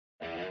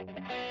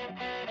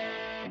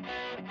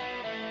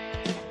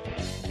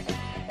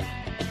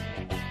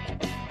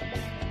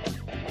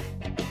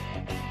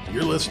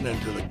You're listening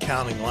to the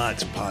Counting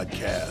Lights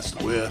podcast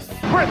with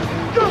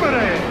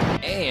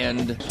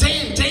and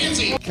Dan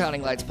Danzy.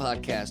 Counting Lights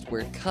podcast,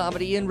 where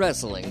comedy and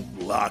wrestling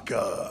lock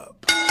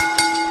up.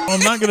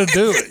 I'm not going to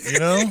do it, you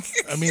know?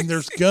 I mean,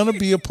 there's going to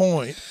be a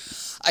point.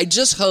 I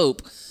just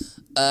hope,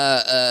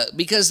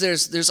 because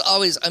there's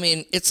always, I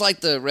mean, it's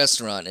like the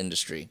restaurant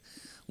industry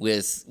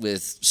with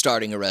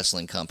starting a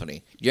wrestling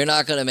company. You're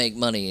not going to make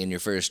money in your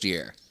first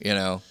year, you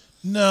know?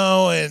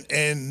 No,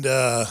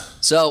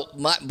 so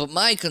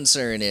my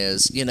concern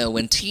is, you know,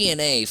 when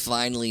TNA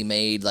finally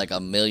made like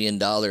 $1 million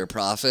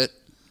profit,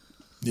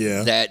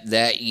 yeah,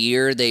 that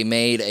year they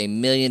made $1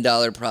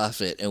 million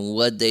profit, and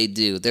what'd they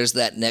do? There's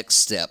that next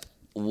step.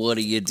 What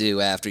do you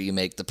do after you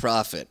make the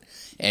profit?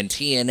 And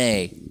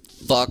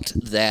TNA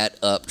fucked that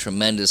up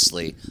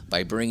tremendously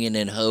by bringing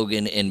in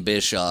Hogan and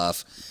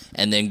Bischoff,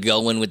 and then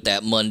going with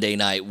that Monday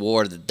Night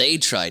War that they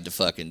tried to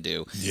fucking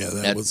do. Yeah,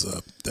 that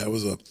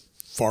was a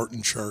fart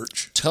in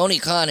church. Tony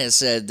Khan has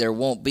said there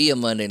won't be a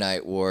Monday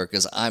Night War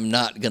because I'm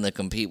not going to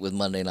compete with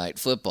Monday Night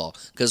Football.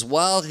 Because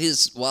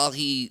That's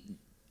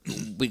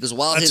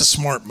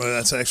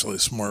actually a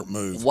smart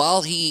move.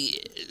 While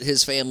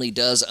his family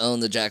does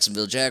own the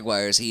Jacksonville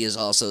Jaguars, he is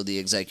also the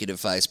executive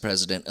vice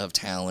president of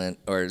talent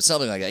or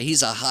something like that.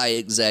 He's a high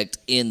exec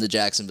in the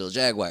Jacksonville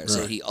Jaguars,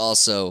 right. So he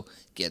also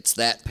gets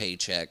that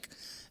paycheck.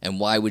 And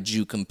why would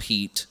you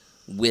compete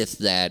with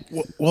that?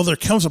 Well, there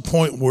comes a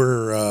point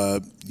where,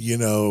 you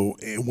know,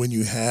 when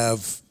you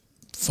have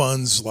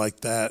funds like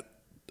that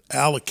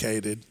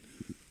allocated,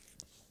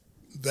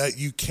 that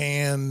you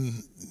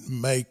can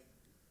make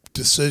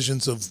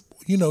decisions of,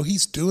 you know,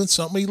 he's doing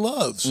something he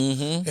loves.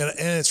 Mm-hmm. And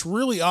it's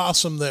really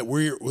awesome that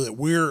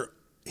we're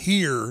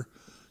here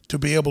to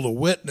be able to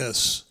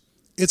witness.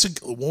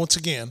 Once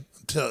again,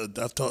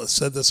 I've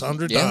said this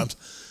 100 times,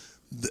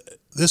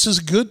 this is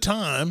a good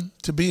time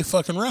to be a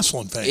fucking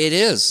wrestling fan. It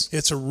is.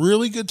 It's a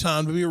really good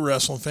time to be a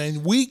wrestling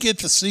fan. We get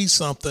to see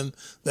something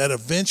that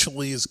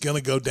eventually is going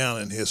to go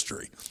down in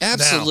history.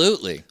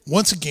 Absolutely. Now,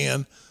 once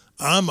again,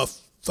 I'm a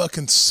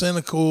fucking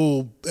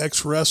cynical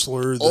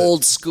ex-wrestler.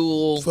 Old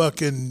school.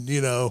 Fucking, you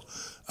know,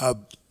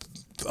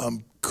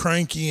 I'm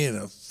cranky and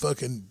I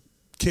fucking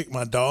kick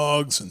my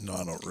dogs, and no,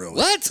 I don't really.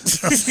 What?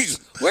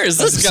 Where is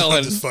this going?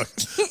 I'm just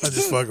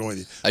fucking with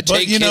you. I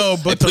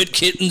put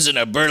kittens in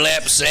a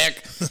burlap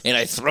sack and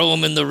I throw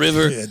them in the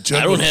river. Yeah,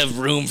 I don't have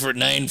room for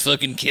 9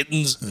 fucking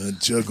kittens.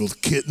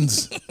 Juggled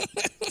kittens.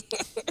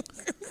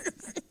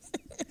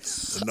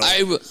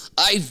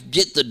 I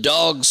get the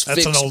dogs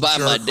fixed by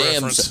my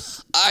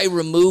dams. I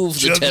remove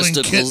the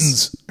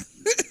testicles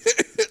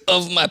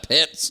of my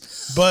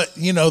pets. But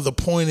you know, the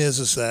point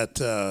is that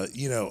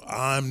you know,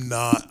 I'm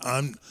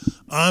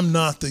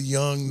not the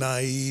young,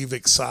 naive,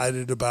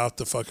 excited about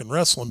the fucking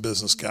wrestling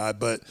business guy.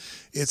 But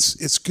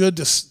it's good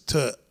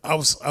to I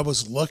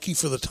was lucky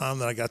for the time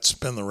that I got to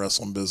spend the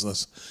wrestling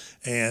business,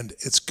 and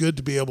it's good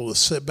to be able to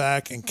sit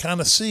back and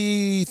kind of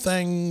see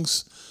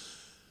things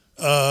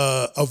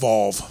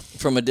evolve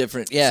from a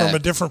different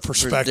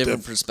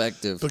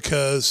perspective.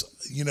 Because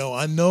you know,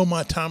 I know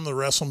my time in the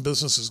wrestling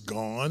business is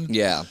gone.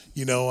 Yeah.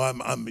 You know,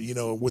 I'm you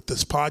know, with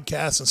this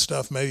podcast and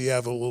stuff, maybe I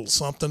have a little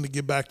something to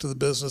give back to the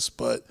business,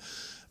 but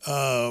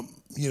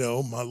you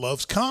know, my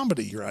love's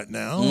comedy right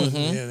now,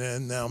 mm-hmm.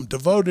 and now I'm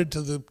devoted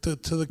to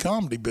the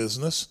comedy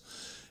business.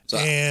 So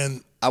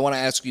and I want to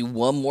ask you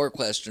one more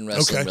question,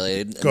 wrestling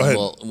related. Go ahead.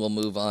 We'll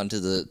move on to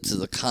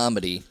the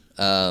comedy.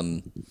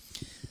 So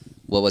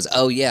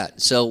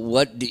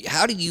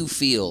how do you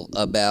feel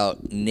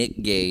about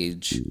Nick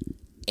Gage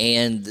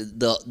and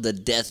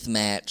the death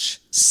match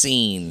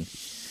scene?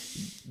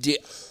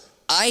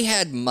 I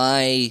had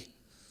my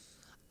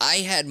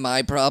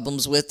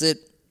problems with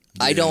it.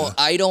 Yeah.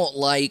 I don't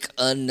like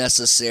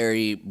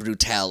unnecessary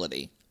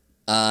brutality.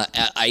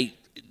 I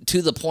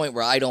to the point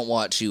where I don't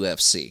watch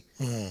UFC.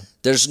 Mm.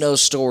 There's no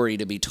story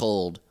to be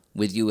told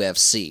with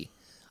UFC.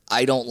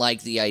 I don't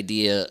like the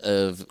idea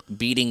of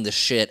beating the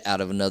shit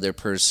out of another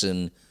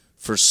person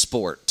for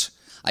sport.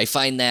 I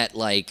find that,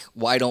 like,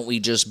 why don't we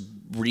just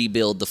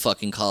rebuild the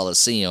fucking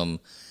Coliseum?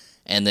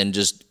 And then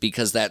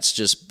because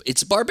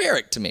it's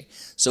barbaric to me.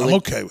 So I'm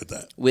okay with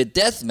that. With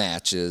death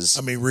matches.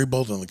 I mean,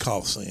 rebuilding the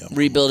Coliseum.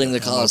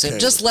 Okay.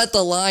 Just let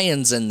the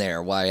lions in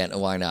there. Why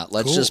not?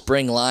 Let's just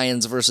bring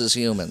lions versus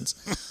humans.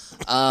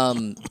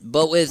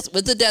 But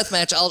with the death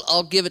match,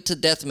 I'll give it to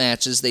death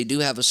matches. They do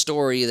have a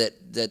story that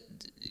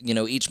you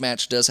know, each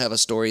match does have a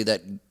story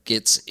that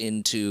gets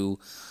into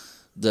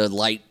the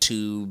light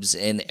tubes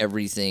and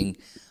everything.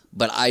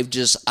 But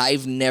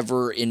I've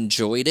never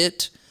enjoyed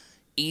it.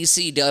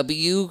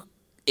 ECW,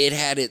 it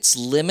had its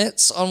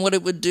limits on what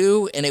it would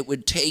do, and it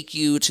would take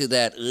you to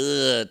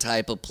that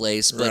type of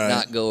place, but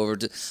not go over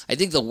to. I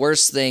think the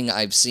worst thing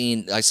I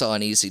saw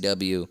on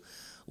ECW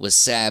was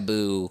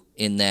Sabu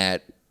in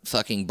that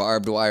fucking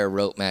barbed wire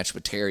rope match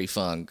with Terry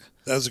Funk.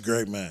 That was a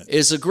great match.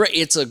 It's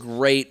a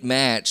great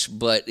match,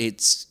 but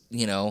it's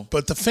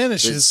But the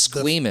finish is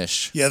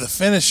squeamish. The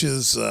finish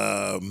is.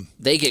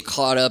 They get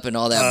caught up in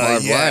all that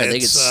barbed wire. They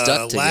get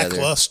stuck together.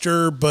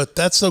 Lackluster, but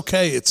that's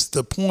okay. It's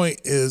the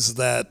point is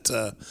that.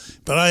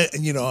 But I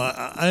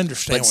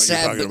understand what you're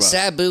talking about.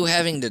 Sabu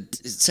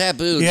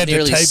he had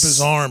to tape his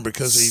arm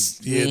because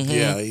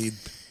he.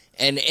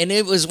 And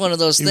it was one of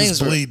those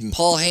things where bleeding.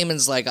 Paul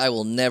Heyman's like, I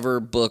will never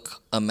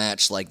book a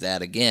match like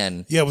that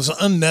again. Yeah, it was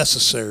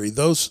unnecessary.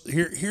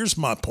 Here's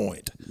my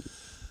point.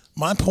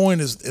 My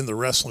point is in the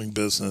wrestling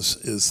business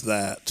is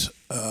that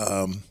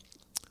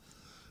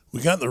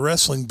we got in the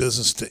wrestling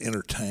business to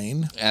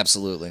entertain.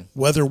 Absolutely.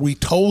 Whether we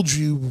told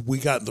you we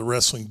got in the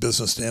wrestling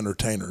business to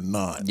entertain or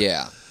not.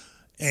 Yeah.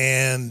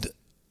 And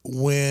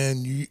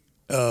when you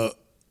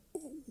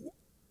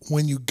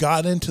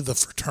got into the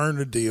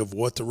fraternity of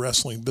what the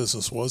wrestling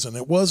business was, and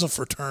it was a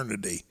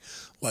fraternity,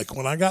 like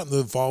when I got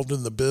involved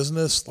in the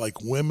business,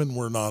 like women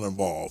were not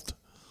involved.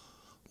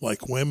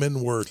 Like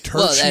women were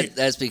tertiary. Well,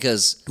 that's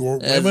because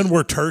women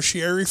were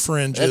tertiary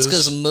fringes. That's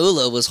because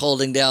Moolah was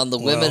holding down the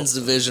women's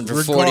division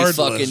for 40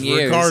 fucking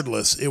years.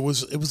 Regardless, it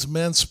was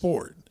men's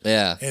sport.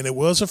 Yeah, and it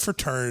was a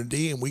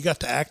fraternity, and we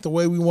got to act the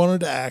way we wanted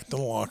to act in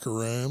the locker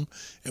room,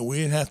 and we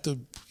didn't have to,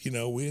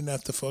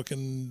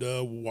 fucking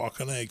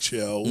walk on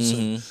eggshells,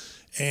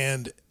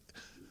 and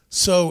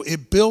so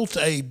it built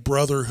a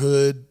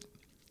brotherhood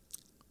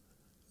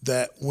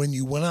that when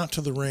you went out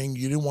to the ring,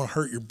 you didn't want to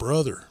hurt your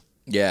brother.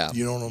 Yeah.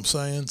 You know what I'm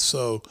saying?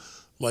 So,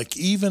 like,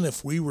 even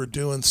if we were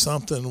doing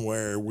something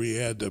where we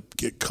had to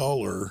get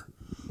color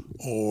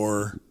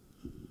or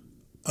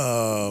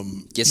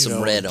get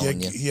some red on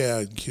you.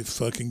 Yeah, you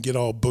fucking get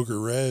all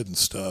booger red and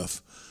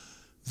stuff,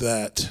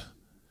 that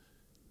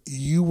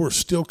you were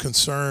still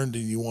concerned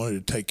and you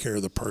wanted to take care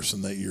of the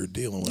person that you're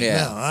dealing with. Yeah.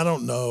 Now, I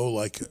don't know,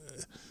 like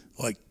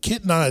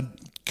Kit and I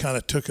kind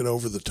of took it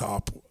over the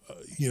top,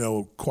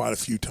 quite a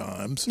few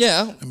times.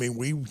 Yeah. I mean,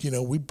 we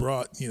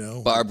brought,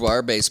 barbed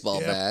wire baseball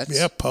bats.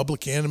 Yeah,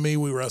 Public Enemy.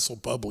 We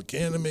wrestled Public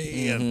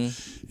Enemy and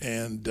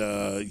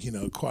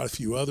quite a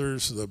few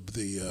others.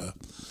 The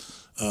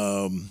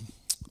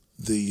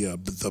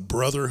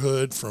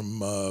Brotherhood from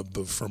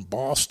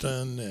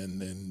Boston,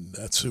 and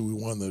that's who we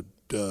won the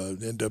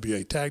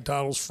NWA tag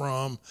titles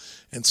from,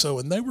 and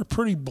they were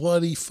pretty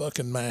bloody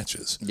fucking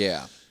matches.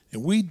 Yeah.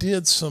 And we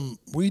did some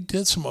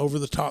over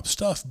the top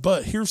stuff,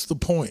 but here's the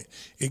point.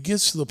 It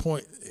gets to the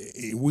point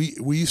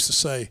we used to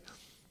say,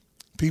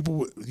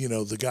 people,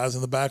 the guys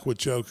in the back would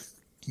joke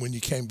when you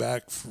came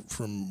back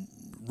from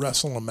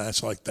wrestling a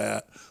match like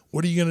that,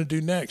 what are you going to do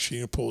next? You're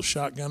going to pull a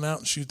shotgun out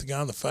and shoot the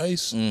guy in the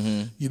face?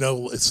 Mm-hmm.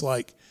 It's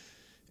like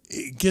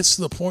it gets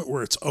to the point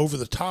where it's over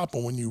the top,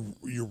 and when you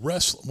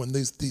wrestle, when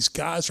these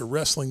guys are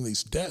wrestling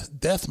these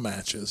death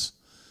matches,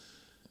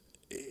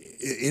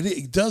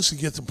 it does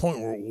get to the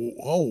point where,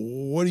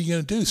 what are you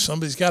going to do?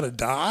 Somebody's got to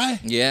die?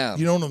 Yeah.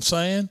 You know what I'm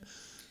saying?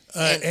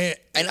 And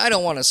I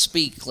don't want to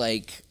speak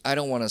like,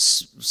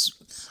 this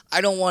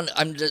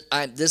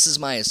is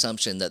my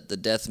assumption that the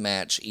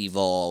deathmatch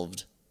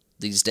evolved,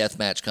 these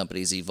deathmatch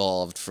companies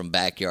evolved from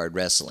backyard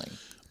wrestling.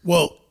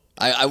 Well,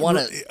 I want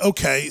to.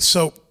 Okay,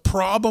 so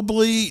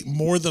probably,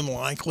 more than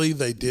likely,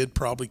 they did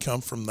probably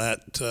come from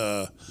that.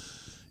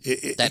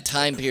 That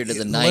time period of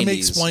the 90s. Let me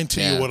explain to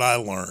you what I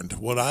learned.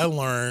 What I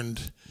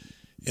learned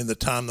in the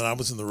time that I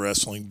was in the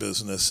wrestling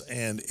business,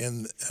 and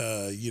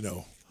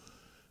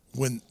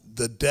when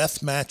the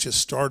death matches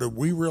started,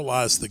 we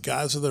realized the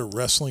guys that are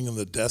wrestling in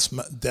the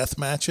death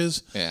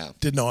matches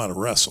didn't know how to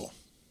wrestle.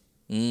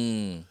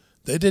 Mm.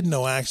 They didn't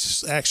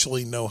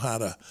actually know how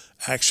to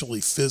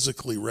actually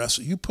physically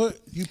wrestle. You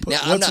put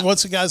now,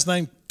 what's the guy's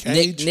name?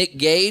 Cage? Nick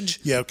Gage.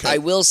 Yeah, okay. I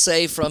will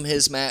say from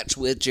his match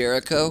with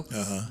Jericho,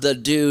 the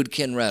dude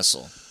can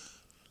wrestle.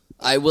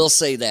 I will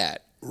say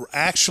that.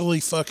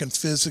 Actually fucking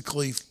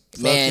physically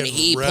Man,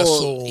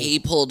 wrestle. He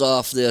pulled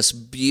off this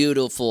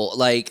beautiful,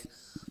 like,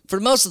 for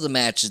most of the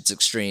match it's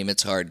extreme,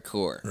 it's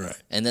hardcore. Right.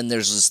 And then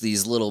there's just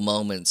these little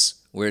moments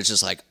where it's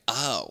just like,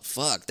 oh,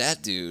 fuck,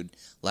 that dude.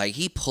 Like,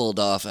 he pulled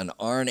off an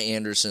Arn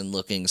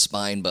Anderson-looking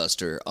spine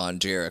buster on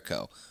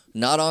Jericho.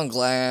 Not on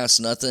glass,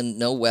 nothing,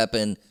 no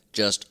weapon,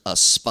 just a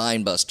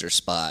spine buster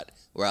spot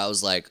where I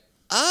was like,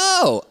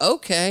 oh,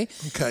 okay.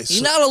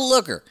 He's not a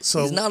looker.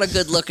 He's not a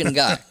good-looking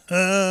guy.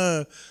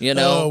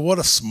 What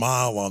a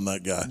smile on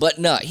that guy. But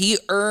no, he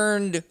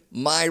earned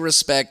my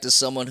respect as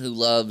someone who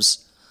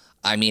loves...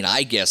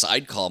 I guess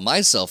I'd call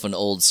myself an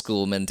old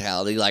school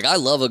mentality. Like, I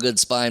love a good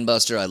spine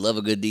buster. I love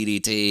a good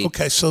DDT.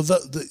 Okay, so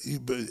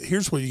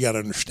here's what you got to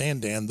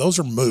understand, Dan. Those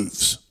are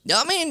moves.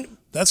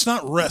 That's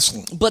not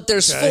wrestling. But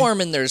there's form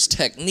and there's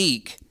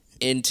technique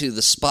into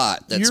the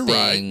spot that's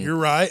You're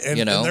right. And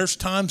there's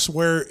times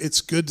where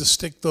it's good to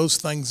stick those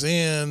things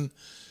in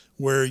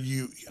where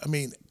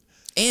And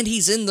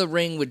he's in the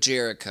ring with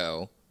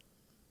Jericho.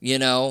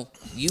 You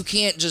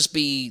can't just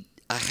be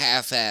a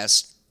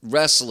half-assed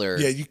wrestler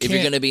if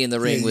you're going to be in the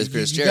ring with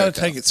Chris Jericho. You got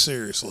to take it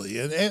seriously.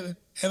 And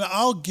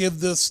I'll give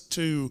this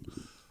to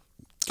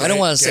I don't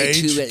want to say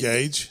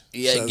Gage.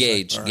 Yeah,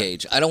 Gage.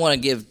 I don't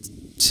want to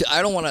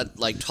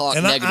talk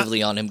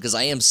negatively on him because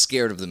I am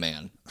scared of the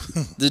man.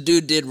 The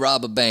dude did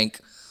rob a bank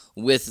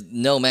with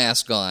no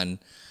mask on,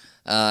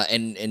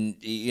 and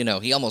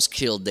he almost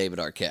killed David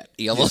Arquette.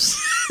 He almost.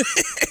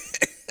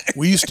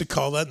 We used to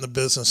call that in the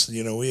business.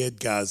 We had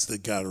guys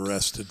that got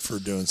arrested for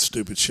doing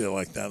stupid shit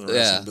like that in the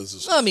wrestling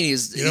business. Well, I mean,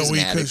 he's we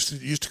an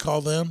used to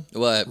call them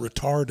what?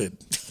 Retarded.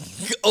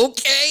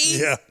 Okay.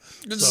 Yeah.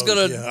 I went so for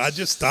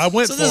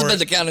it. this has been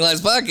the Counting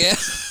Lines podcast.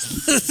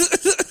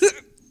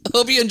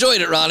 Hope you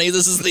enjoyed it, Ronnie.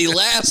 This is the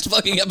last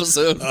fucking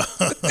episode.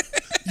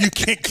 You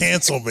can't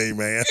cancel me,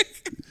 man.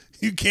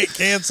 You can't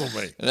cancel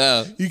me.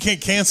 No. You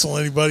can't cancel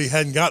anybody who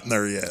hadn't gotten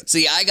there yet.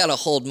 See, I got to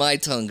hold my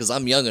tongue because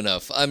I'm young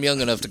enough. I'm young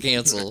enough to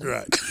cancel.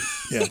 Right.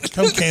 Yeah,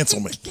 come cancel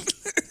me.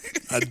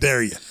 I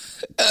dare you.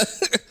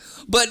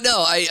 But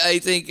no, I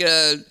think,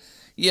 I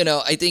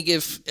think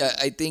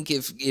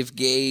if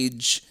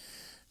Gage,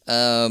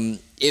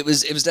 it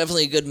was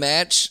definitely a good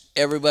match.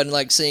 Everybody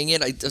liked seeing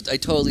it. I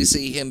totally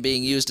see him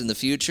being used in the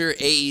future.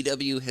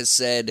 AEW has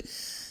said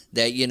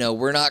that,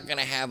 we're not going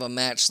to have a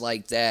match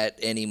like that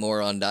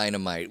anymore on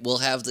Dynamite. We'll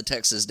have the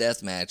Texas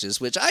Death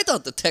Matches, which I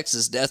thought the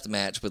Texas Death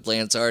Match with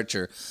Lance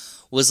Archer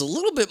was a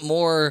little bit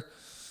more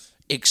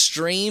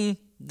extreme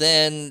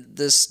than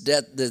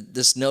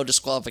this no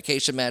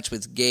disqualification match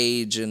with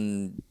Gage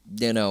and,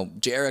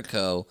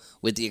 Jericho,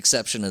 with the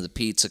exception of the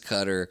pizza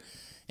cutter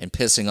and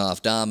pissing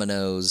off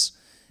Domino's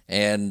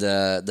and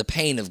the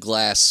pane of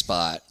glass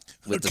spot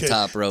with the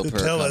top rope. To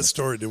tell that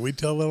story, did we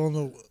tell that on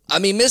the... I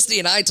mean, Misty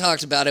and I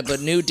talked about it, but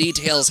new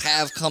details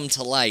have come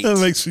to light.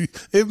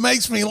 It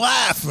makes me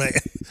laugh, man.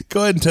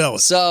 Go ahead and tell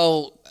us.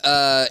 So,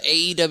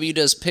 AEW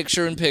does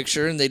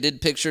picture-in-picture, and they did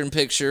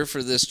picture-in-picture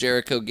for this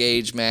Jericho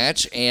Gage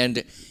match,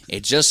 and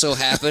it just so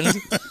happened...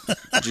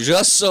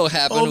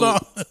 Hold on.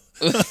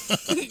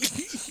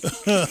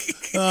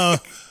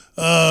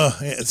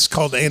 It's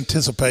called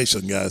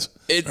anticipation, guys.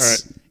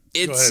 It's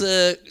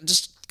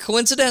just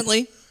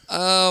coincidentally...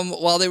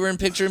 while they were in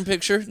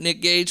picture-in-picture, Nick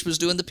Gage was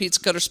doing the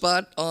pizza cutter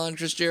spot on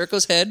Chris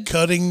Jericho's head,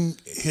 cutting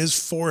his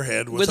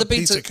forehead with a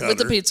pizza cutter.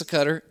 With a pizza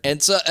cutter,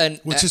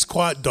 which is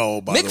quite dull,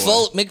 by the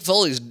way. Mick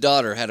Foley's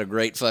daughter had a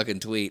great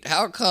fucking tweet.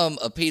 How come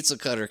a pizza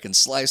cutter can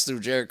slice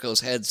through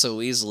Jericho's head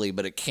so easily,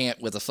 but it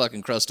can't with a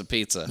fucking crust of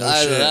pizza?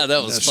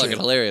 That was fucking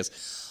hilarious.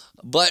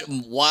 But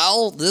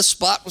while this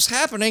spot was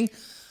happening,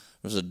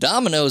 there was a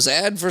Domino's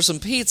ad for some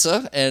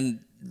pizza, and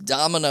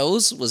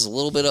Domino's was a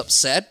little bit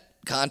upset.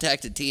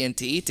 Contacted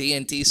TNT.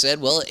 TNT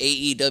said, well,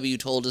 AEW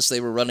told us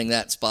they were running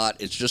that spot.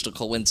 It's just a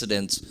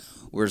coincidence.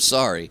 We're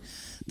sorry.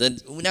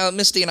 Now,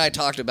 Misty and I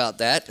talked about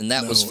that, and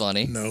that was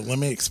funny. No, let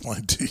me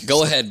explain to you.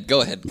 Go ahead.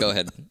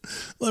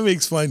 Let me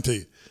explain to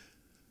you.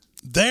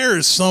 There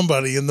is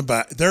somebody in the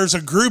back. There's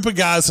a group of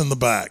guys in the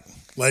back,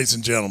 ladies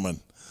and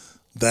gentlemen,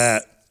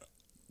 that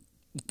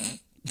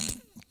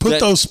put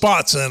those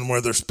spots in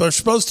where they're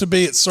supposed to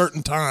be at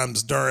certain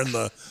times during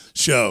the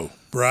show,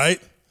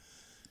 right?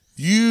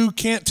 You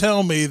can't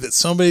tell me that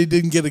somebody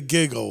didn't get a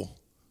giggle.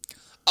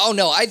 Oh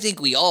no, I think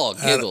we all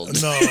giggled.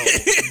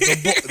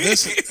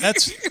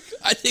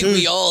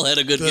 We all had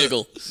a good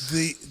giggle.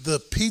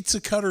 The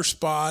pizza cutter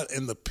spot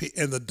and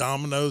the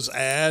Domino's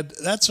ad,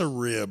 that's a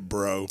rib,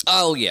 bro.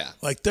 Oh yeah,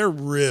 like they're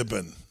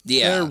ribbing.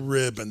 Yeah, they're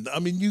ribbing. I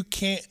mean, you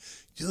can't.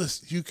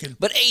 You can.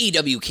 But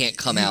AEW can't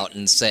come out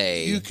and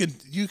say you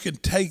can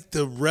take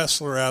the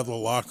wrestler out of the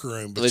locker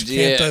room, but you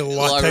can't take the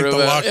locker room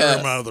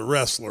out of the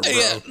wrestler, bro.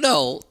 Yeah,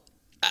 no.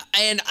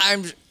 And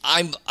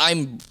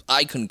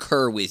I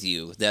concur with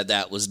you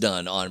that was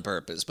done on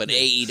purpose, but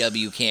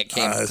AEW can't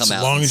come out and say.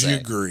 As long as you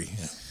agree.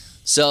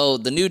 So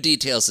the new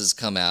details has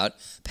come out.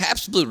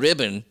 Pabst Blue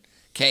Ribbon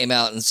came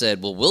out and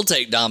said, well, we'll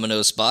take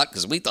Domino's spot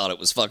because we thought it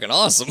was fucking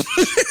awesome.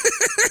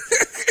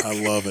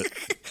 I love it.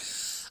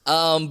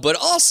 But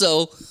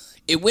also,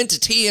 it went to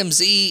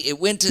TMZ. It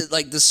went to,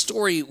 the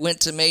story went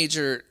to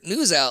major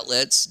news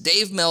outlets.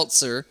 Dave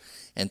Meltzer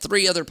and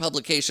 3 other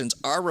publications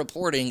are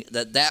reporting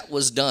that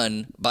was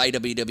done by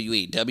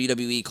WWE.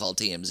 WWE called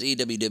TMZ.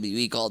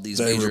 WWE called these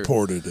major... They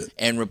reported it.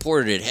 And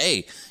reported it.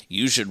 Hey,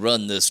 you should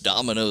run this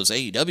Domino's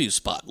AEW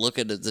spot. Look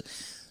at it.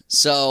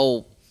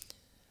 So,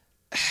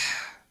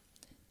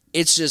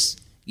 it's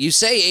just... You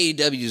say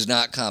AEW is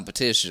not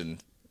competition,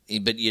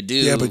 but you do...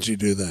 Yeah, but you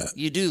do that.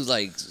 You do,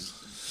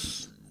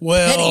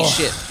 Well,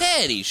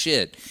 petty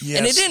shit, yes.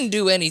 And it didn't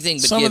do anything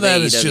but some give of that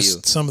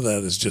AEW. Some of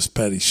that is just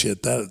petty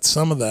shit.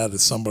 Some of that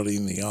is somebody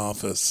in the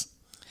office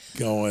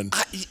going,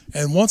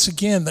 and once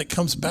again, that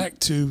comes back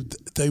to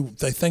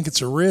they think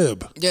it's a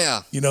rib.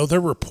 Yeah, they're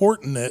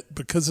reporting it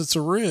because it's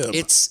a rib.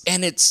 It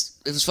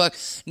was fun.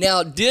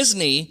 Now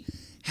Disney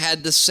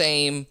had the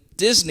same.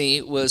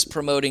 Disney was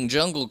promoting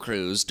Jungle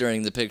Cruise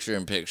during the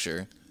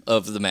picture-in-picture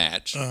of the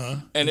match,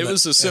 and it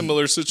was a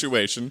similar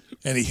situation.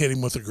 And he hit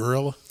him with a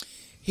gorilla.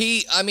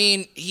 He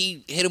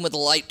hit him with a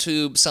light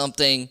tube,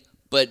 something,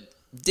 but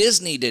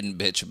Disney didn't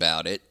bitch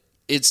about it.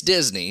 It's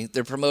Disney.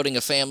 They're promoting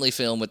a family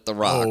film with The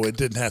Rock. Oh, it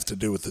didn't have to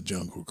do with the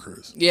Jungle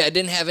Cruise. Yeah, it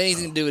didn't have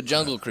anything to do with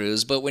Jungle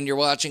Cruise, but when you're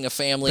watching a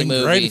family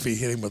movie, great if he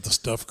hit him with the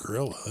stuffed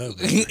gorilla.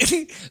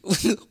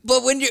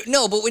 but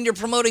when you're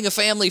promoting a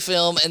family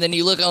film and then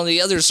you look on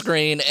the other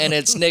screen and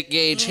it's Nick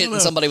Gage hitting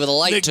somebody with a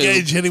light tube. Nick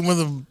Gage hit him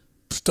with a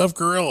stuffed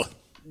gorilla.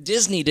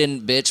 Disney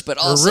didn't bitch, but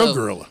also a real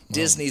gorilla.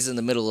 Disney's in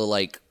the middle of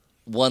like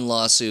one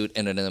lawsuit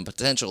and a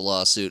potential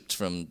lawsuit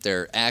from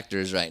their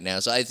actors right now.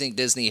 So I think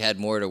Disney had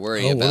more to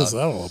worry about. What is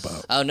that all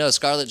about? Oh no,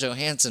 Scarlett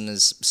Johansson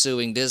is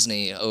suing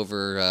Disney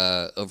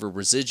over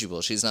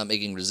residuals. She's not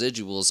making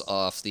residuals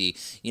off the.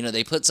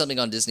 They put something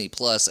on Disney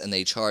Plus and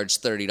they charge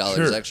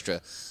 $30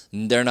 extra.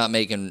 They're not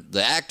making,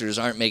 the actors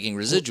aren't making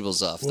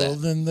residuals off that. Well,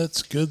 then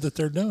that's good that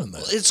they're doing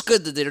that. Well, it's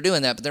good that they're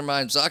doing that, but their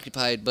mind's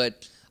occupied.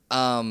 But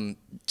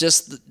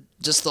just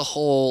the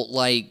whole,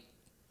 like,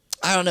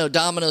 I don't know,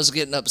 Domino's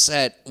getting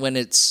upset when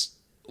it's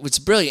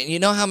brilliant. You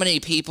know how many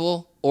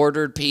people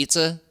ordered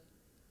pizza?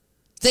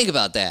 Think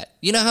about that.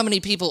 You know how many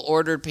people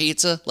ordered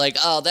pizza? Like,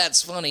 oh,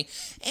 that's funny.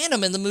 And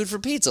I'm in the mood for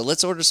pizza.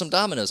 Let's order some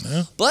Domino's.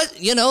 Yeah. But,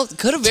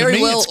 could have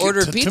very well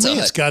ordered Pizza Hut. To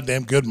me, it's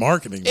goddamn good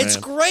marketing, man. It's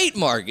great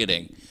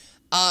marketing.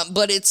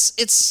 But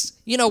it's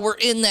we're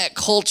in that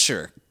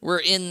culture. We're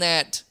in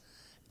that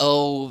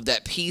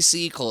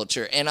PC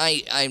culture. And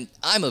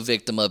I'm a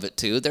victim of it,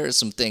 too. There are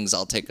some things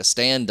I'll take a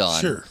stand on.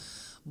 Sure.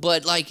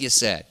 But like you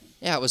said,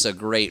 yeah, it was a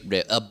great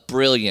rib, a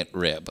brilliant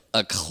rib,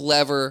 a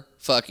clever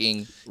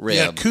fucking rib.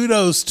 Yeah,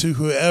 kudos to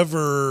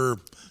whoever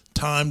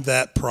timed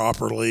that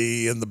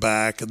properly in the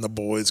back, and the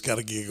boys got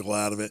a giggle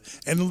out of it.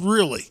 And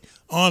really,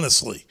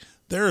 honestly,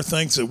 there are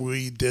things that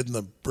we did in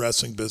the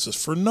wrestling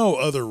business for no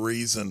other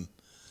reason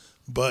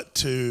but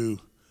to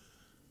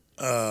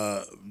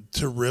get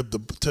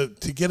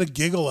a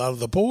giggle out of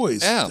the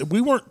boys. Yeah.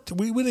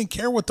 We didn't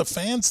care what the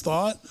fans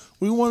thought.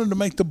 We wanted to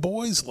make the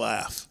boys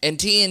laugh. And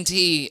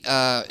TNT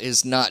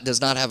does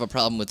not have a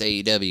problem with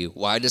AEW.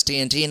 Why does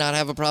TNT not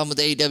have a problem with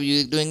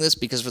AEW doing this?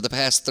 Because for the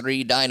past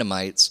 3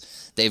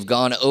 Dynamites, they've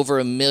gone over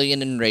 1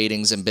 million in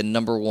ratings and been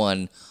number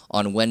 1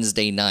 on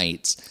Wednesday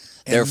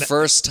nights. Their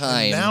first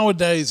time.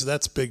 Nowadays,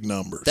 that's big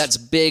numbers. That's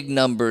big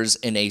numbers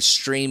in a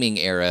streaming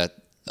era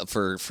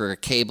for a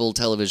cable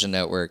television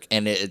network,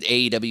 and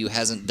AEW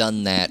hasn't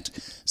done that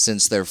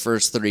since their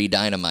first 3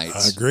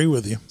 Dynamites. I agree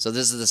with you. So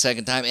this is the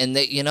second time, and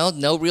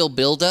no real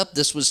build-up.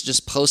 This was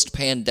just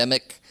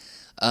post-pandemic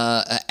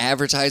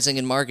advertising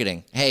and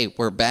marketing. Hey,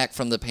 we're back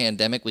from the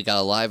pandemic. We got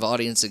a live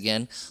audience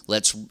again.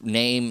 Let's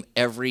name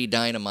every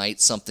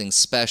Dynamite something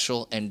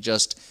special and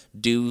just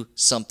do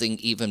something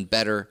even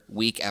better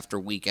week after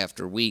week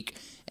after week.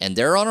 And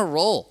they're on a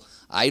roll.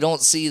 I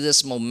don't see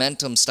this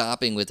momentum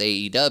stopping with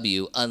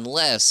AEW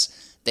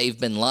unless they've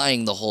been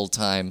lying the whole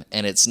time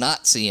and it's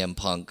not CM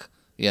Punk.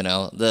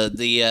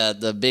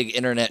 The big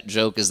internet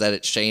joke is that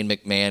it's Shane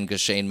McMahon because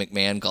Shane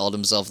McMahon called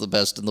himself the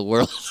best in the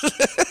world.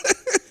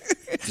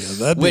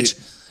 Which,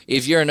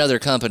 if you're another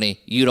company,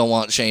 you don't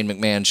want Shane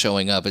McMahon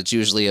showing up. It's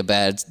usually a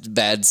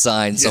bad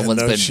sign.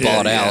 Someone's been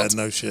bought out. Yeah,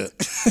 no shit.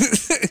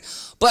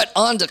 But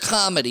on to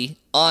comedy.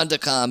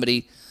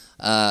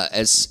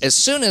 As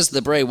soon as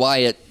the Bray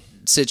Wyatt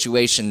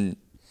situation,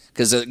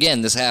 because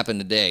again, this happened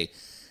today.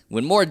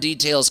 When more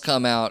details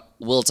come out,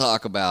 we'll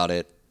talk about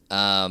it.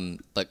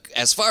 But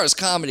as far as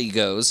comedy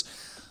goes,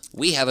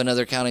 we have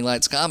another Counting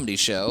Lights comedy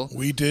show.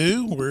 We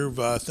do.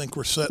 I think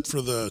we're set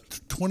for the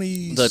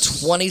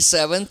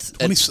 27th.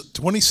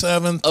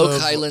 27th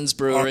Oak Highlands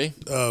Brewery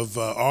of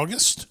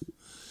August.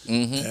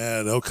 Mm-hmm.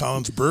 At Oak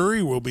Highlands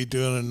Brewery, we'll be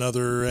doing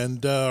another,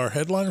 and our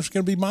headliner is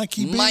going to be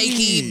Mikey B.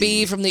 Mikey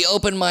B from the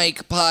Open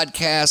Mic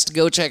podcast.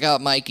 Go check out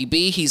Mikey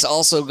B. He's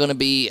also going to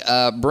be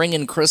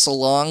bringing Chris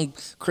along.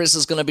 Chris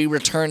is going to be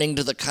returning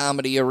to the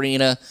comedy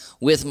arena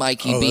with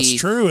Mikey B. That's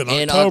true,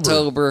 in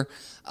October.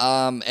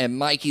 And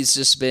Mikey's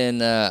just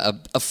been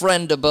a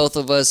friend to both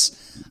of us,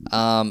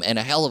 and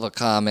a hell of a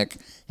comic.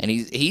 And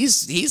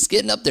he's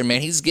getting up there,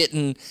 man. He's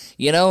getting,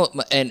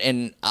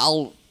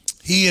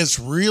 He has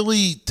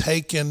really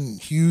taken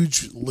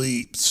huge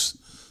leaps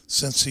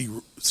since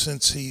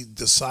he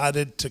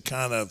decided to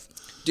kind of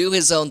do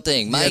his own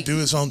thing. Do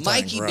his own thing.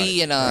 Mikey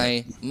B and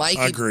I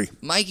agree.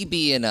 Mikey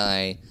B and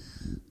I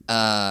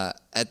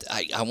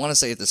want to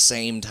say at the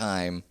same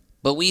time,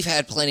 but we've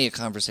had plenty of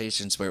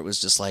conversations where it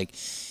was just like,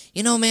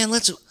 man,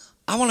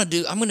 I'm going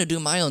to do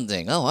my own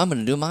thing. Oh, I'm going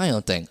to do my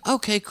own thing.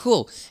 Okay,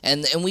 cool.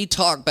 And we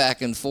talk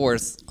back and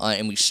forth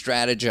and we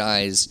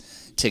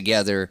strategize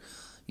together,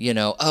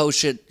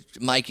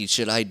 Mikey,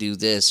 should I do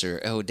this? Or,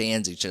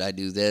 Danzy, should I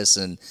do this?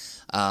 And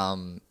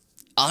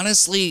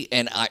honestly,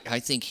 and I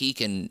think he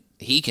can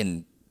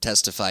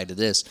testify to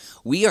this,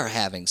 we are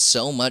having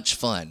so much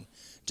fun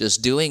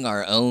just doing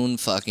our own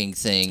fucking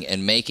thing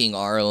and making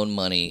our own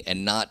money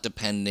and not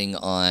depending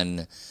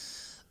on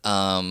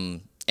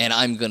and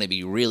I'm going to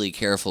be really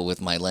careful with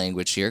my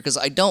language here because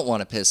I don't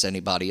want to piss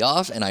anybody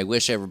off, and I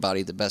wish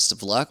everybody the best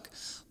of luck,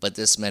 but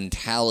this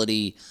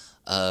mentality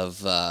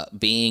of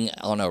being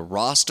on a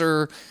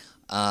roster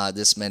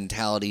this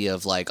mentality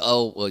of like,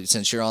 oh, well,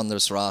 since you're on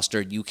this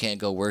roster, you can't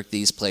go work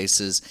these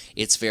places.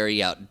 It's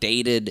very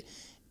outdated,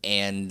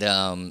 and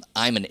I'm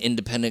an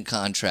independent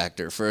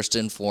contractor first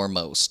and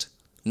foremost.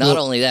 Not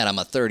only that, I'm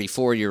a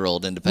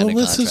 34-year-old independent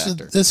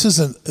contractor. This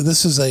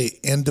is a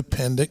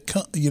independent.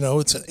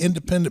 It's an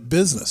independent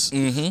business,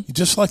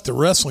 just like the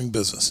wrestling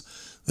business.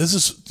 This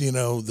is,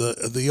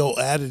 the old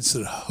adage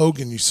that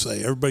Hogan used to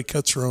say, everybody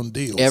cuts their own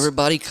deals.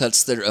 Everybody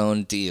cuts their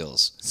own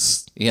deals.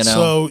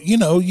 So, you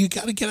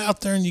got to get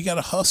out there and you got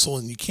to hustle,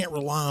 and you can't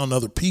rely on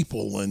other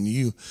people, and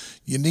you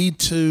need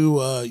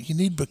to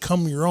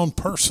become your own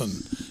person.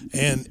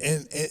 And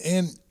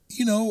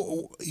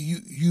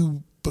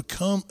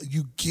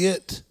you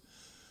get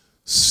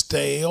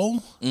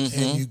stale,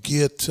 and you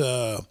get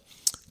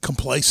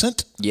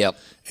complacent. Yep.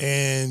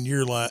 And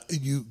you're like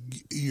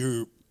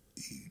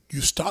you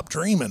stop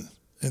dreaming,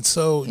 and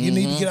so you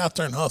need to get out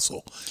there and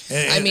hustle.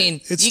 And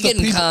you get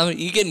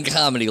in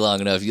comedy long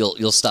enough,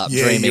 you'll stop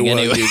dreaming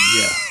anyway.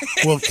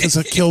 Well, because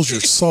it kills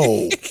your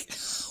soul.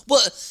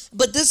 Well,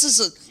 but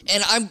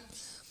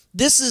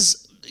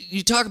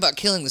you talk about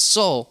killing the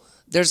soul.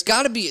 There's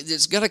got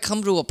to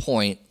come to a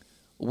point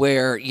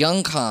where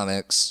young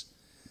comics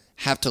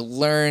have to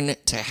learn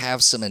to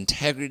have some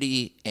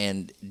integrity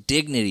and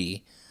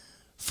dignity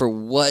for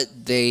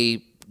what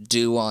they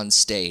do on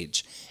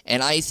stage.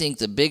 And I think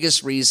the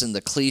biggest reason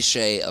the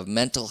cliche of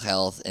mental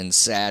health and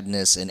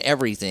sadness and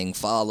everything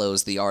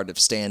follows the art of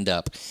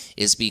stand-up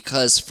is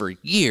because for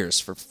years,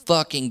 for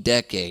fucking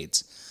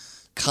decades,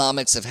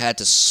 comics have had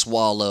to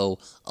swallow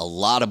a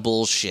lot of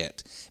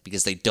bullshit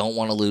because they don't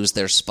want to lose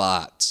their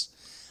spots.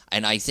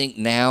 And I think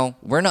now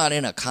we're not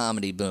in a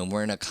comedy boom,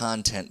 we're in a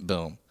content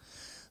boom.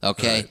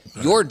 Okay?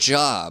 Right. Your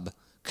job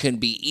can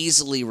be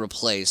easily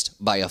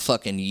replaced by a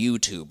fucking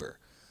YouTuber.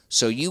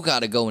 So you got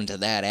to go into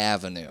that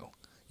avenue.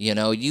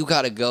 You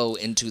got to go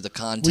into the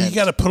content. Well, you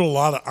got to put a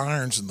lot of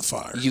irons in the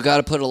fire. You got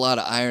to put a lot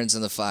of irons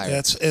in the fire.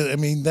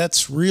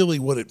 That's really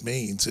what it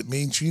means. It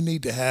means you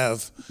need to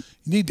have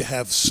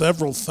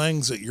several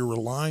things that you're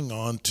relying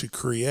on to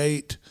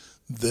create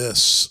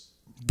this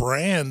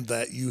brand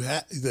that you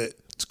have, that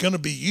it's going to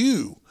be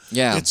you.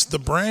 Yeah. It's the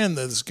brand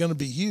that is going to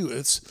be you.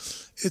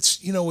 It's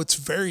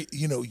very,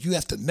 you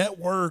have to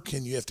network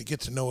and you have to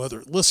get to know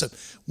other. Listen,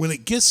 when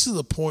it gets to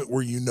the point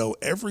where you know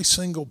every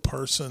single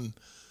person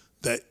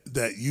that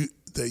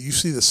you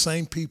see the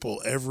same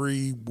people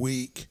every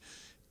week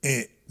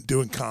and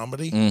doing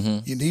comedy,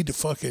 you need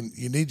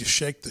to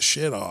shake the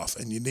shit off,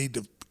 and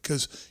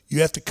because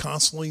you have to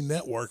constantly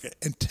network.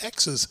 And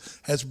Texas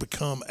has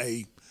become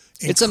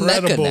it's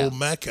incredible a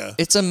mecca.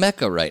 It's a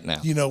mecca right now.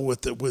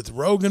 With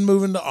Rogan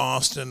moving to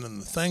Austin and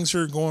the things that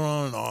are going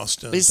on in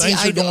Austin, the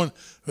things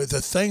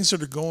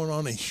that are going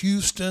on in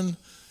Houston,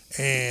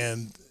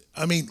 and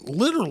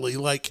literally,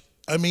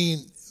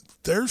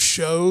 there's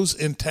shows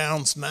in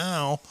towns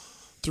now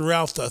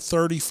throughout the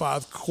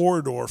 35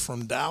 corridor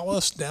from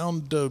Dallas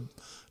down to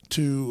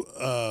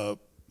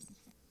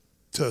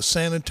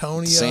San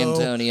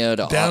Antonio,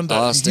 to down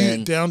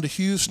Austin, down to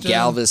Houston,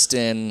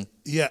 Galveston.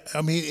 Yeah,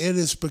 it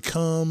has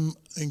become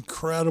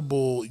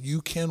incredible.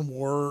 You can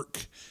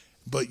work,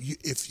 but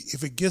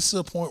if it gets to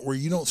the point where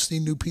you don't see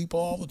new people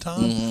all the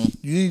time,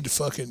 you need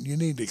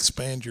to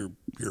expand your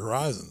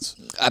horizons.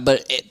 A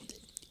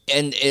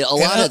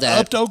lot of that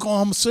up to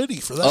Oklahoma City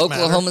for that matter.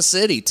 Oklahoma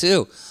City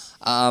too,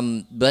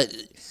 but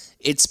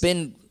it's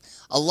been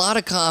a lot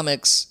of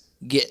comics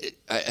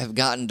have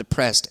gotten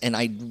depressed, and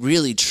I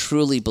really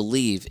truly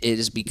believe it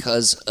is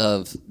because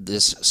of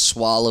this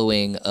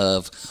swallowing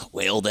of,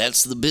 well,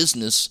 that's the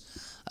business.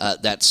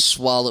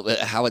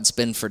 How it's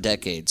been for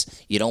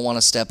decades. You don't want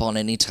to step on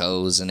any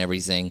toes and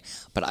everything,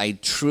 but I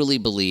truly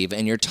believe,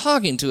 and you're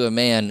talking to a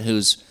man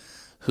who's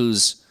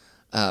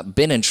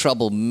been in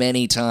trouble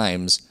many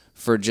times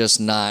for just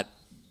not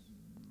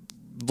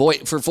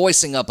for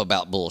voicing up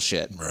about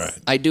bullshit. Right.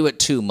 I do it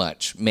too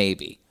much,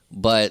 maybe,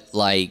 but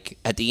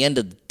at the end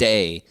of the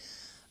day,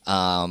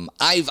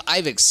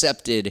 I've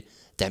accepted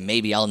that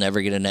maybe I'll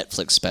never get a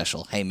Netflix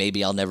special. Hey,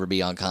 maybe I'll never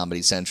be on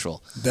Comedy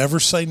Central.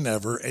 Never say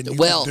never, and you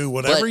can do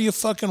whatever you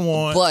fucking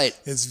want. But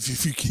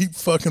if you keep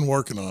fucking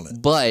working on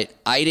it. But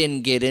I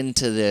didn't get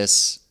into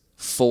this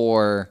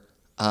for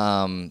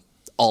all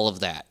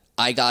of that.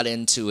 I got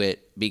into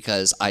it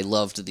because I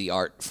loved the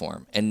art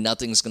form, and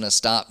nothing's going to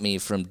stop me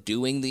from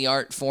doing the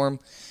art form.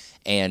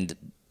 And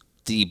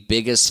the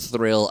biggest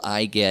thrill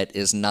I get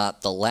is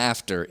not the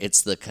laughter,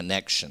 it's the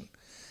connection.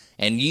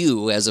 And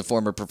you, as a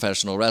former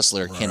professional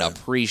wrestler, can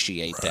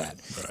appreciate that.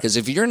 Because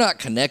if you're not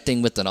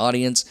connecting with an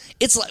audience,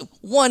 it's like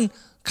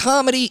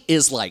comedy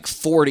is like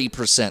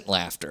 40%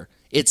 laughter.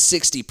 It's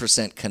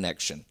 60%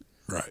 connection.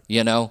 Right.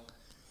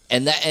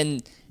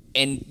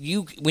 And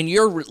you, when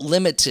you're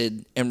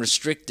limited and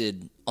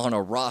restricted on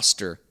a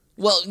roster,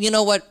 well, you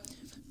know what?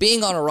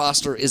 Being on a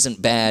roster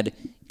isn't bad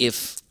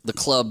if the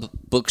club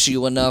books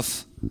you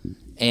enough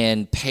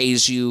and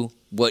pays you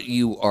what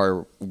you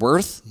are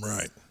worth.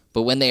 Right.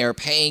 But when they are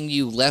paying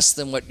you less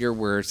than what you're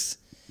worth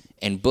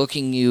and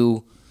booking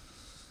you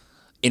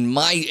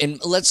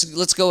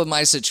let's go with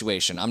my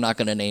situation. I'm not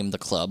going to name the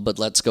club, but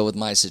let's go with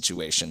my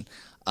situation.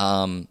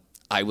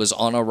 I was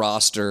on a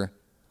roster.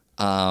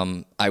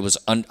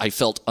 I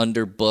felt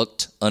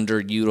underbooked,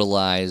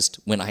 underutilized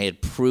when I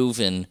had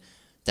proven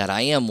that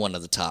I am one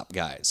of the top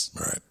guys.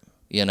 Right.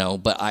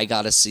 But I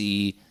got to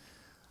see.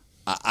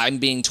 I'm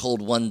being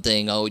told one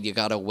thing. Oh, you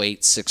got to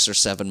wait 6 or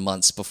 7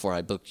 months before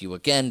I book you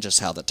again. Just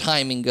how the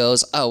timing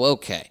goes. Oh,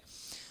 okay.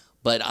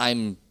 But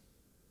I'm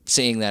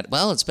seeing that,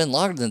 well, it's been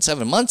longer than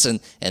 7 months, and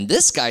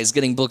this guy's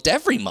getting booked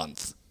every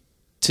month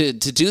to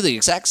do the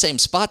exact same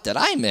spot that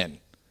I'm in.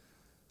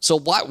 So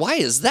why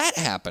is that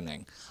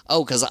happening?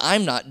 Oh, because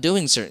I'm not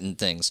doing certain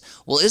things.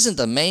 Well, isn't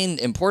the main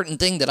important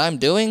thing that I'm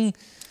doing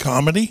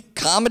comedy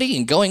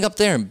and going up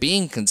there and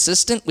being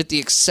consistent, with the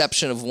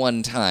exception of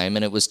one time,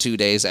 and it was 2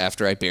 days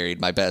after I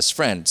buried my best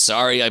friend.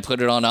 Sorry, I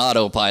put it on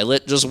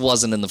autopilot, just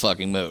wasn't in the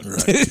fucking mood.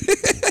 Right.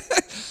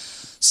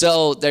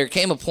 So there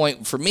came a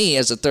point for me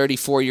as a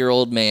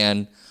 34-year-old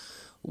man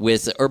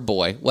with a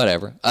wife.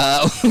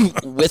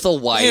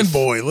 Man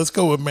boy, let's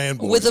go with man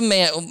boy. With a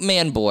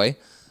man boy,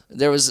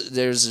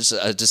 there's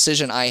a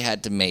decision I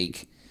had to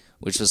make,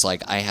 which was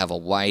like, I have a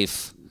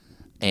wife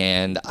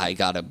and I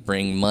gotta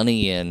bring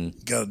money in.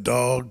 Got a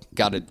dog.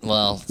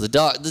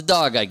 The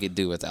dog I could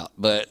do without,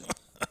 but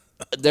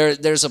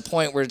there's a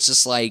point where it's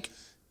just like,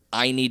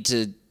 I need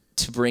to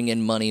bring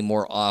in money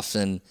more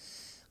often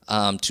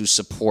to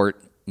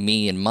support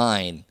me and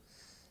mine,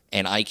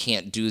 and I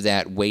can't do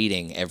that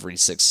waiting every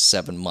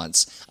 6-7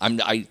 months. I'm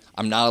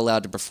not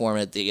allowed to perform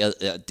at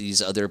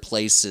these other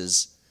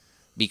places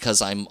because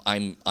I'm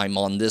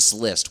on this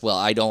list. Well,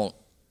 I don't.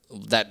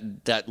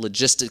 That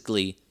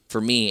logistically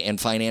for me and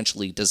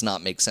financially does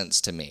not make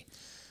sense to me.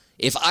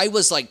 If I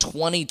was like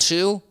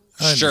 22,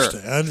 sure,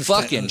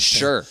 fucking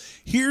sure.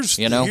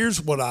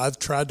 Here's what I've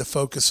tried to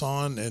focus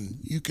on, and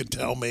you could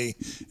tell me.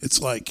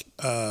 It's like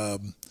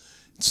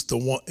it's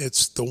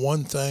the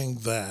one thing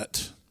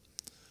that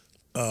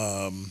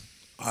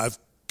I've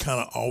kind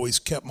of always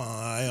kept my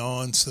eye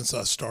on since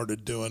I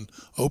started doing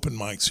open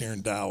mics here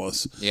in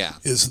Dallas. Yeah,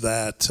 is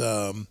that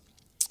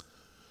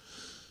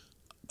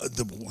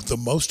the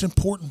most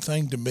important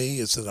thing to me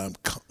is that I'm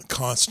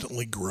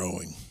constantly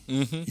growing.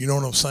 Mm-hmm. You know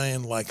what I'm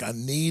saying? Like, I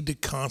need to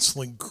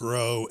constantly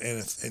grow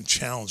and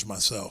challenge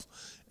myself.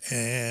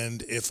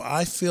 And if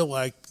I feel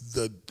like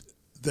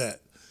that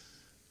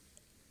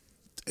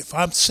if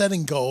I'm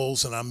setting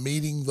goals and I'm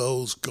meeting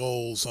those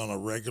goals on a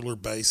regular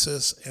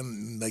basis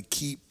and they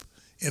keep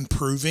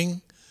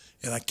improving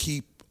and I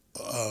keep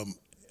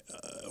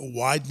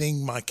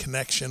widening my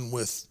connection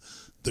with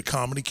the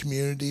comedy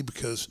community,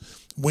 because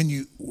when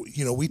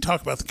we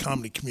talk about the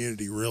comedy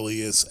community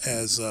really as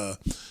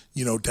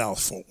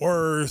Dallas Fort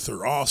Worth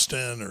or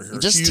Austin or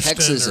just Houston,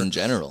 Texas in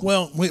general.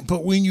 Well,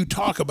 but when you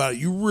talk about it,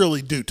 you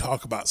really do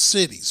talk about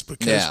cities,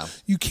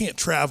 because you can't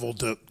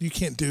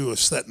do a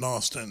set in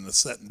Austin and a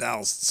set in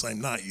Dallas the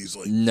same night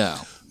usually. No.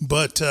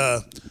 But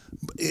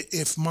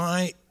if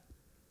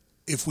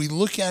we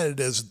look at it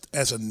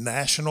as a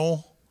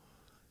national,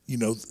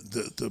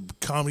 the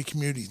comedy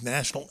community is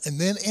national and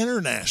then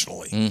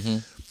internationally, mm-hmm.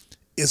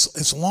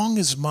 as long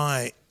as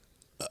my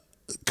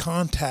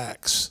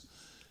contacts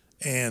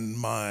and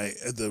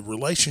the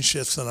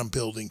relationships that I'm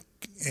building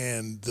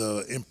and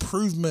the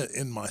improvement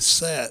in my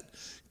set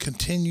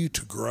continue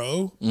to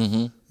grow,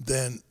 mm-hmm.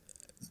 then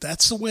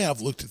that's the way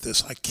I've looked at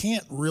this. I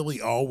can't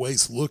really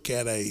always look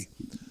at a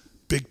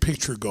big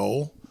picture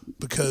goal,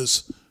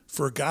 because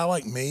for a guy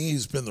like me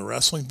who's been in the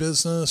wrestling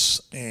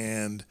business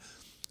and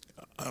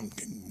I'm,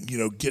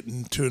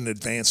 getting to an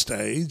advanced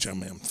age, I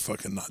mean, I'm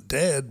fucking not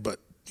dead, but,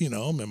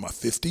 I'm in my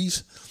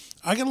 50s.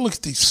 I got to look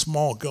at these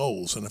small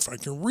goals, and if I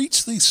can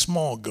reach these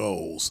small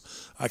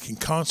goals, I can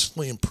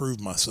constantly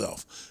improve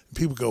myself. And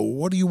people go,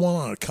 what do you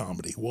want out of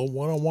comedy? Well,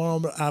 what I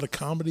want out of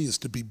comedy is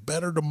to be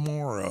better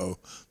tomorrow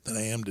than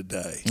I am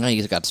today. No,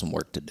 you got some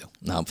work to do.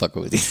 No, I'm fucking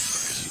with you.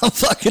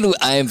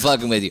 I am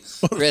fucking with you.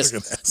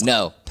 Chris,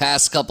 no,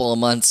 past couple of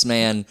months,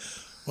 man.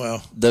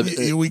 Well, the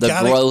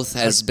growth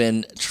has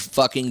been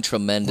fucking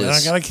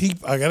tremendous. Well,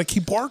 I gotta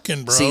keep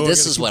working, bro. See,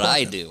 this is what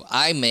I do.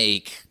 I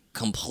make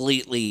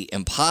completely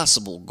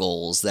impossible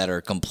goals that are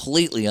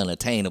completely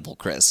unattainable,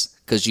 Chris,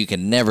 because you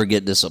can never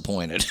get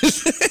disappointed.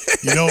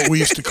 You know what we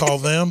used to call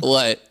them?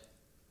 What?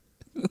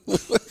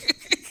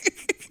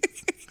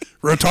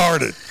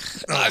 Retarded.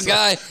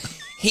 Guy,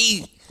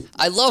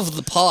 I love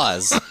the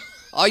pause.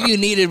 All you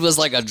needed was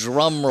like a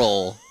drum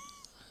roll.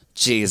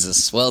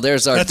 Jesus. Well,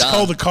 there's our... That's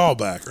called a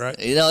callback, right?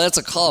 That's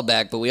a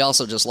callback, but we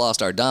also just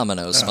lost our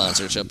Domino's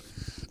sponsorship.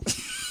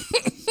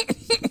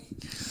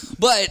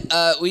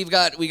 But we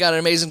got an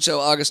amazing show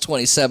August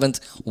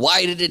 27th.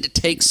 Why did it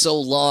take so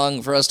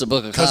long for us to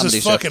book a comedy show? Because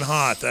it's fucking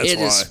hot, that's why. It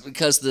is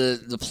because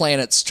the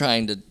planet's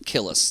trying to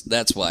kill us.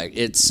 That's why.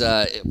 It's,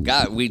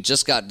 we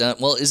just got done.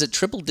 Well, is it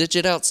triple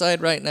digit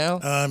outside right now?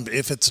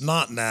 If it's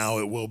not now,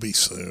 it will be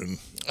soon.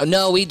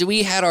 No,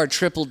 we had our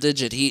triple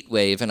digit heat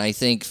wave, and I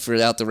think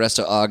throughout the rest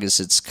of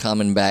August, it's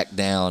coming back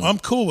down. I'm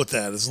cool with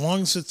that as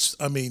long as it's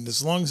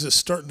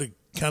starting to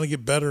kind of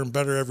get better and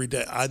better every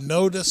day. I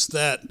noticed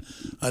that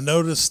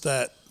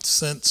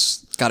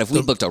since God, if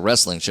we booked a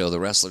wrestling show, the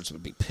wrestlers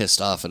would be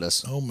pissed off at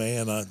us. Oh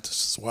man,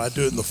 this is why I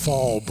do it in the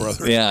fall,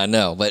 brother. Yeah, I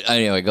know. But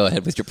anyway, go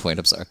ahead with your point.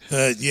 I'm sorry.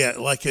 Yeah,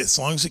 like as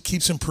long as it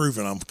keeps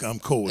improving, I'm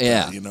cool with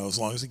that. You know, as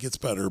long as it gets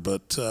better.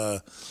 But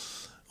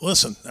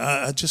listen,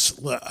 I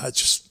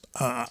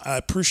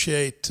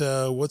appreciate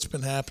what's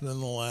been happening in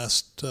the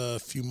last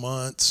few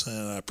months,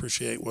 and I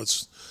appreciate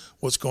what's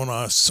going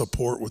on.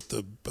 Support with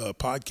the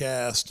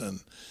podcast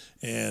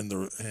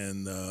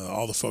and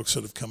all the folks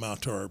that have come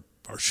out to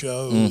our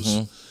shows.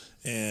 Mm-hmm.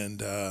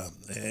 And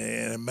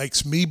it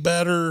makes me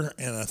better,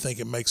 and I think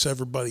it makes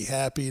everybody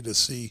happy to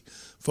see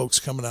folks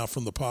coming out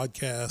from the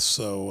podcast.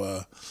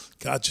 So,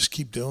 God, just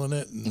keep doing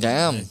it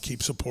and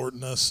keep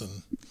supporting us.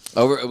 And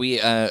we've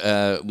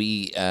have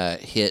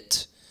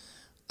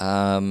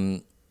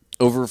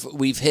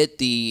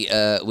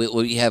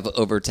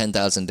over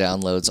 10,000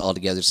 downloads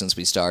altogether since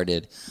we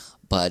started,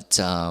 but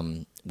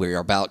we're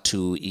about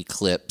to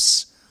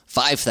eclipse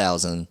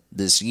 5,000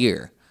 this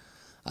year.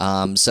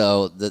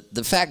 So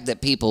the fact that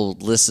people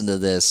listen to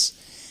this,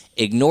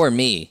 ignore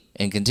me,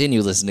 and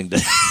continue listening to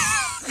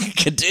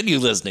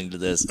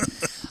this.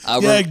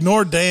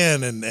 Ignore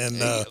Dan and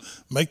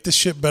make this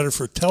shit better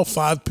tell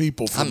 5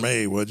 people for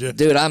me, would you?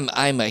 Dude, I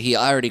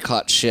already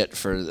caught shit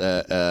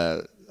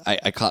for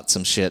I caught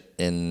some shit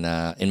in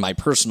my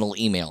personal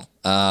email.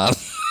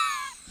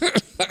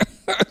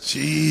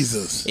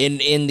 Jesus.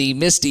 In the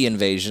Misty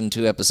invasion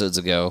 2 episodes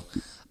ago,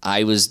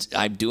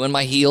 I'm doing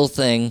my heel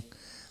thing.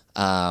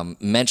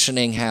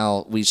 Mentioning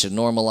how we should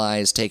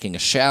normalize taking a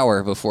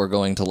shower before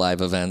going to live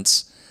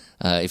events,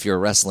 if you're a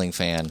wrestling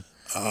fan.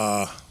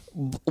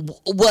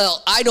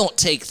 Well, I don't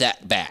take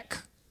that back.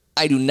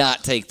 I do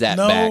not take that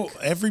back. No,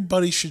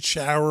 everybody should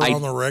shower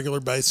on a regular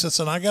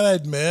basis, and I gotta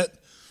admit,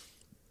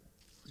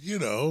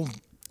 the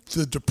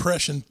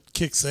depression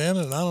kicks in,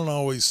 and I don't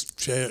always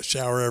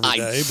shower every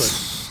day,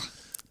 but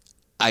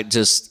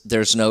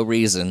there's no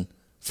reason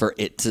for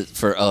a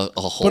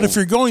whole. But if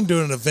you're going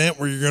to an event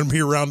where you're going to be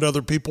around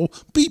other people,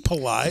 be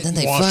polite and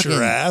wash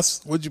your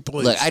ass. Would you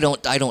please? Look, I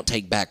don't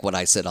take back what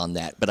I said on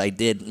that, but I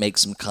did make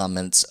some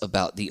comments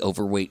about the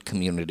overweight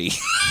community.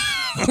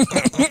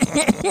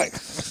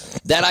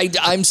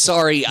 I'm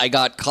sorry, I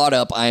got caught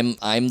up.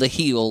 I'm the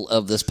heel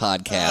of this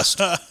podcast.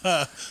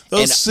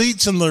 Those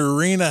seats in the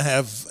arena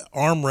have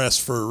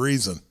armrests for a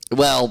reason.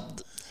 Well,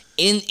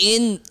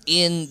 In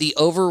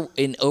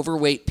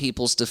overweight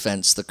people's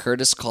defense, the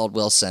Curtis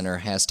Caldwell Center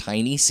has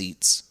tiny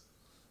seats,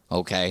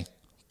 okay?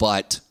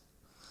 But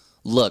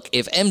look,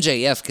 if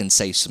MJF can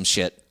say some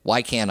shit,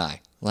 why can't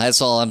I? Well,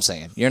 that's all I'm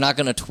saying. You're not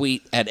going to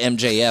tweet at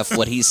MJF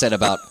what he said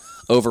about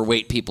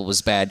overweight people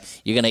was bad.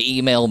 You're going to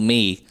email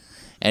me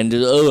and,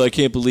 I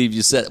can't believe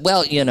you said.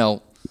 Well,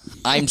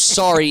 I'm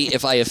sorry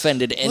if I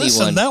offended anyone.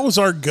 Listen, that was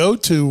our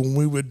go-to when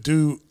we would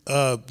do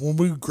when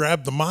we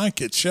grabbed the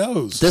mic at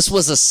shows. This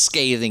was a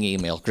scathing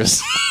email,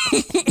 Chris.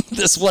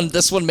 This one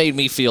made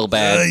me feel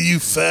bad. You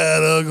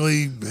fat,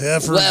 ugly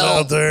heifers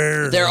out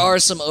there. There are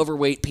some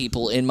overweight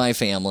people in my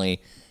family,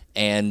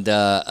 and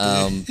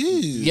I'm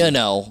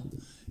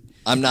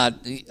not.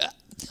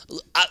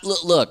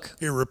 Look.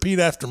 Here, repeat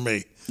after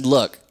me.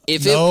 Look.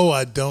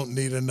 I don't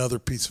need another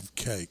piece of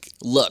cake.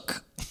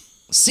 Look.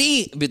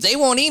 See, but they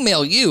won't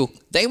email you.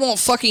 They won't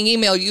fucking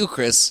email you,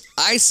 Chris.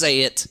 I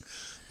say it.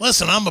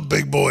 Listen, I'm a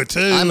big boy, too.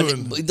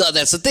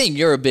 That's the thing.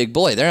 You're a big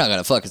boy. They're not going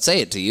to fucking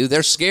say it to you.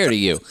 They're scared of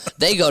you.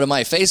 They go to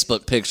my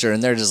Facebook picture,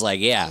 and they're just like,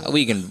 yeah,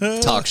 we can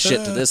talk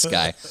shit to this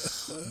guy.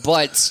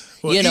 But,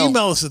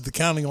 email us at the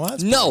Counting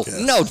Lights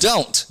podcast. No,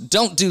 don't.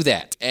 Don't do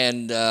that.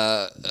 And,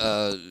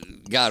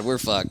 God, we're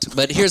fucked.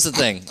 But here's the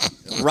thing.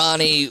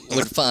 Ronnie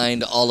would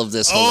find all of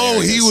this hilarious.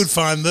 Oh, he would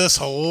find this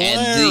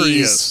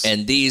hilarious.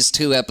 And these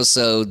 2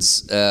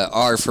 episodes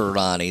are for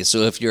Ronnie. So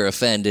if you're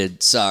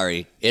offended,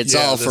 sorry. It's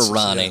all for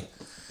Ronnie. Yeah.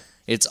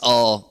 It's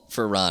all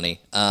for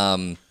Ronnie.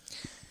 God,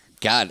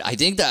 I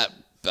think that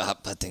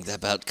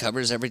about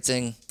covers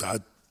everything. I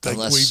think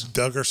we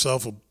dug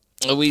ourselves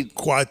We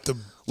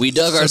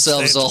dug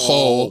ourselves a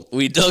hole.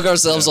 We dug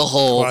ourselves a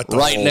hole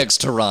right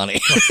next to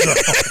Ronnie.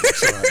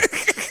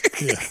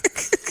 Yeah.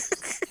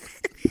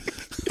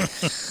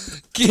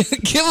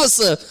 Give us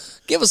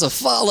a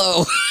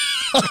follow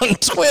on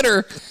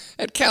Twitter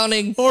at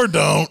Counting or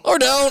don't.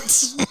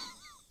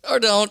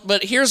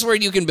 But here's where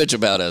you can bitch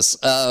about us.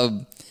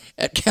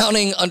 At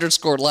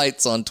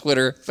Counting_Lights on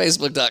Twitter,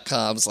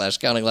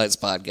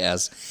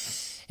 Facebook.com/CountingLightsPodcast.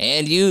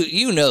 And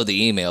you know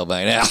the email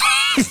by now.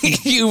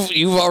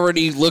 You've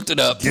already looked it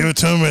up. Give it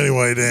to him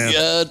anyway, Dan.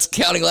 Yeah, it's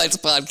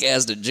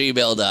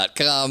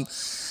CountingLightsPodcast@gmail.com.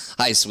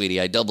 Hi, sweetie.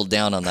 I doubled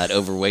down on that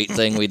overweight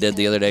thing we did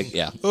the other day.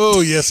 Yeah.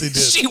 Oh, yes, he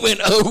did. She went,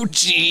 oh,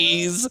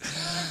 jeez.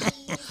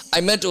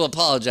 I meant to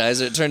apologize.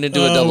 It turned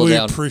into a double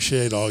down. We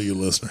appreciate all you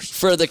listeners.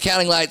 For the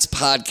Counting Lights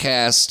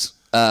podcast,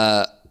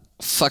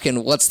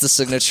 what's the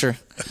signature?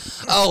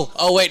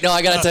 Oh, wait, no,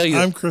 I got to tell you.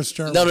 I'm Chris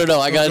German. No,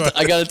 I got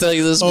to tell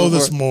you this before.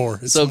 There's more.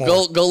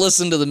 Go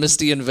listen to the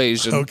Misty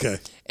Invasion. Okay.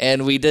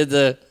 And we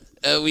did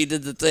we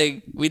did the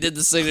thing. We did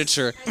the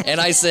signature, and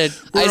I said,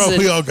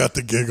 we all got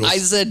the giggles. I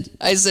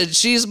said,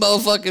 she's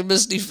motherfucking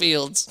Misty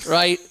Fields,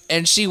 right?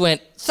 And she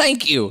went,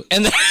 thank you.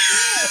 And then I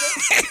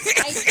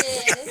did.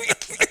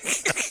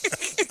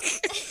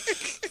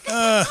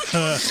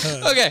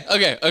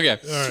 Okay.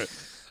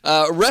 All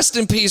right. Rest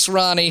in peace,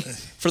 Ronnie.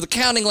 For the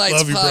Counting Lights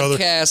Love you,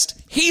 podcast,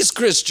 he's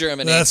Chris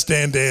Germany. That's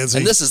Dan Danzy.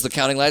 And this is the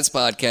Counting Lights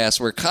podcast,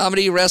 where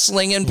comedy,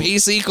 wrestling, and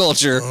PC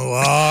culture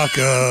lock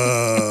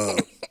up.